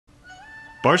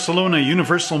Barcelona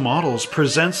Universal Models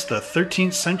presents the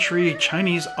 13th century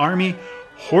Chinese Army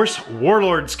Horse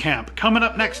Warlords camp. Coming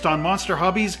up next on Monster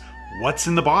Hobbies, what's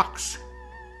in the box?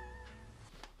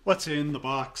 What's in the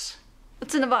box?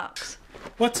 What's in the box?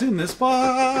 What's in this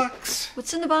box?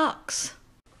 What's in the box?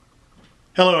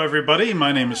 Hello everybody,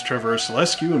 my name is Trevor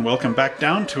Ursulescu and welcome back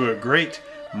down to a great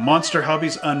Monster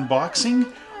Hobbies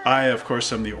unboxing. I, of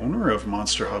course, am the owner of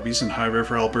Monster Hobbies in High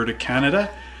River, Alberta,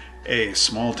 Canada. A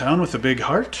small town with a big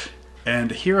heart, and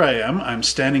here I am. I'm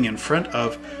standing in front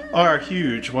of our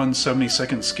huge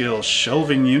 1/72nd scale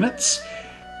shelving units,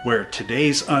 where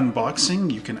today's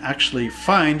unboxing you can actually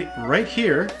find right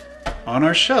here on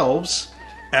our shelves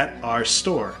at our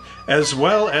store, as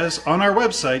well as on our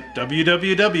website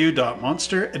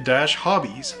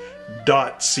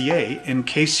www.monster-hobbies.ca. In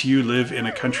case you live in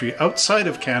a country outside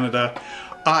of Canada,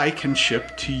 I can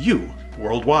ship to you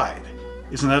worldwide.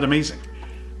 Isn't that amazing?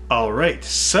 Alright,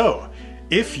 so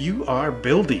if you are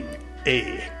building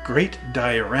a great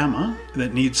diorama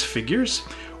that needs figures,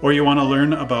 or you want to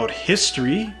learn about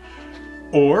history,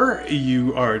 or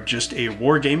you are just a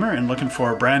wargamer and looking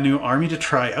for a brand new army to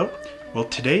try out, well,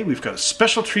 today we've got a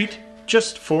special treat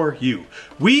just for you.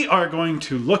 We are going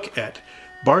to look at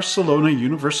Barcelona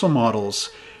Universal Models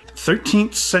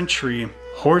 13th century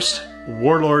Horse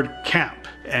Warlord camp.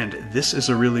 And this is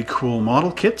a really cool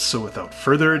model kit, so without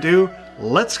further ado,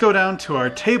 let's go down to our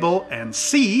table and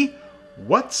see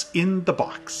what's in the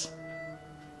box.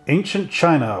 Ancient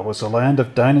China was a land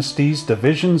of dynasties,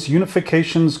 divisions,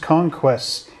 unifications,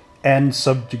 conquests, and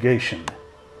subjugation.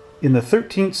 In the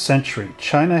 13th century,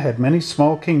 China had many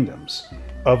small kingdoms.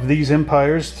 Of these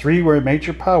empires, 3 were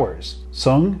major powers: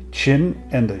 Sung, Qin,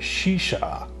 and the Hsi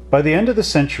Hsai. By the end of the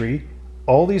century,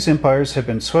 all these empires had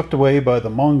been swept away by the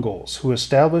Mongols, who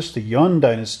established the Yuan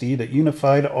dynasty that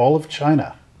unified all of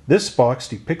China. This box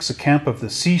depicts a camp of the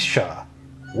Hsi Hsai,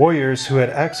 warriors who had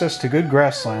access to good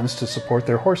grasslands to support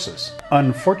their horses.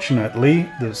 Unfortunately,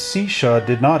 the Hsi Hsai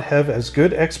did not have as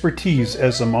good expertise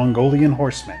as the Mongolian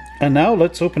horsemen. And now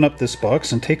let's open up this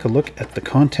box and take a look at the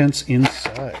contents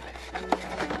inside.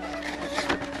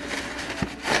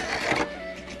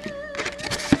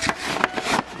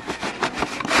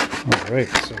 Alright,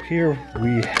 so here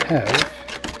we have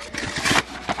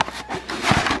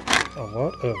a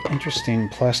lot of interesting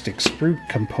plastic sprue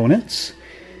components.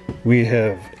 We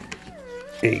have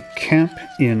a camp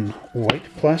in white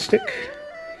plastic,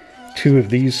 2 of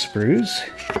these sprues,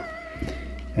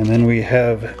 and then we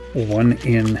have one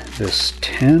in this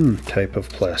tan type of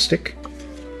plastic,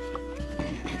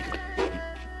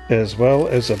 as well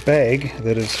as a bag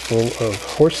that is full of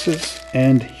horses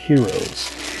and heroes.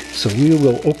 So we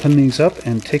will open these up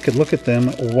and take a look at them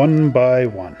one by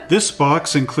one. This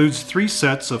box includes 3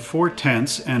 sets of 4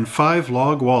 tents and 5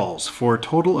 log walls for a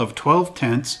total of 12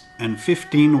 tents and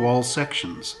 15 wall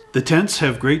sections. The tents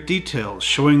have great details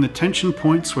showing the tension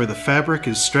points where the fabric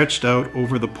is stretched out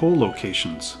over the pole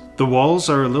locations. The walls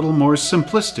are a little more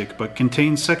simplistic but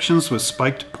contain sections with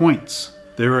spiked points.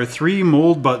 There are 3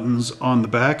 mold buttons on the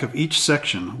back of each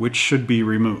section which should be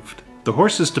removed. The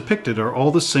horses depicted are all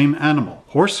the same animal.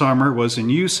 Horse armor was in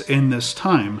use in this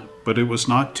time, but it was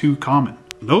not too common.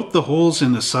 Note the holes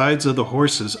in the sides of the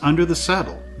horses under the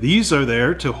saddle. These are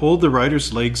there to hold the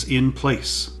rider's legs in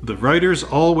place. The riders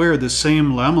all wear the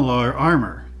same lamellar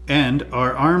armor and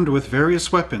are armed with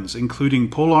various weapons,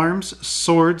 including polearms,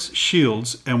 swords,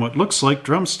 shields, and what looks like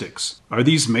drumsticks. Are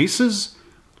these maces?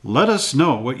 Let us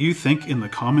know what you think in the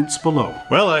comments below.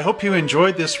 Well, I hope you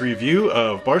enjoyed this review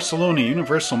of Barcelona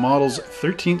Universal Models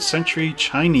 13th century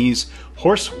Chinese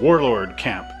Horse Warlord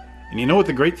camp. And you know what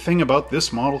the great thing about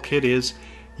this model kit is?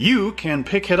 You can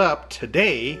pick it up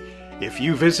today if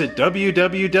you visit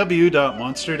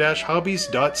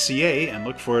www.monster-hobbies.ca and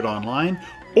look for it online,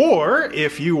 or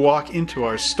if you walk into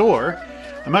our store.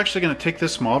 I'm actually going to take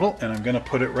this model and I'm going to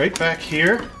put it right back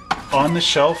here on the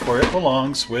shelf where it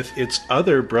belongs with its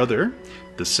other brother,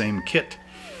 the same kit.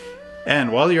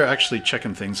 And while you're actually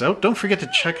checking things out, don't forget to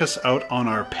check us out on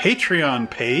our Patreon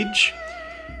page,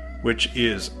 which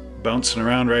is bouncing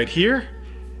around right here.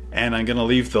 And I'm going to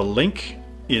leave the link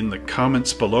in the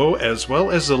comments below, as well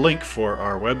as the link for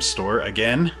our web store,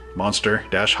 again,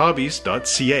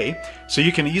 monster-hobbies.ca, so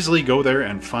you can easily go there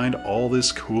and find all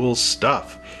this cool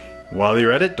stuff. While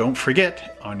you're at it, don't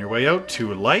forget, on your way out,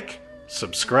 to like,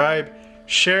 subscribe,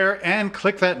 share, and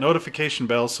click that notification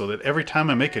bell so that every time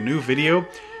I make a new video,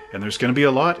 and there's going to be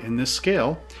a lot in this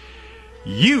scale,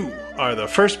 you are the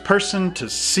first person to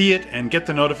see it and get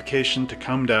the notification to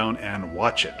come down and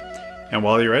watch it. And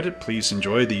while you're at it, please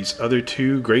enjoy these other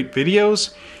 2 great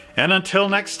videos. And until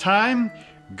next time,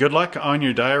 good luck on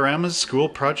your dioramas, school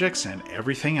projects, and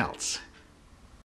everything else.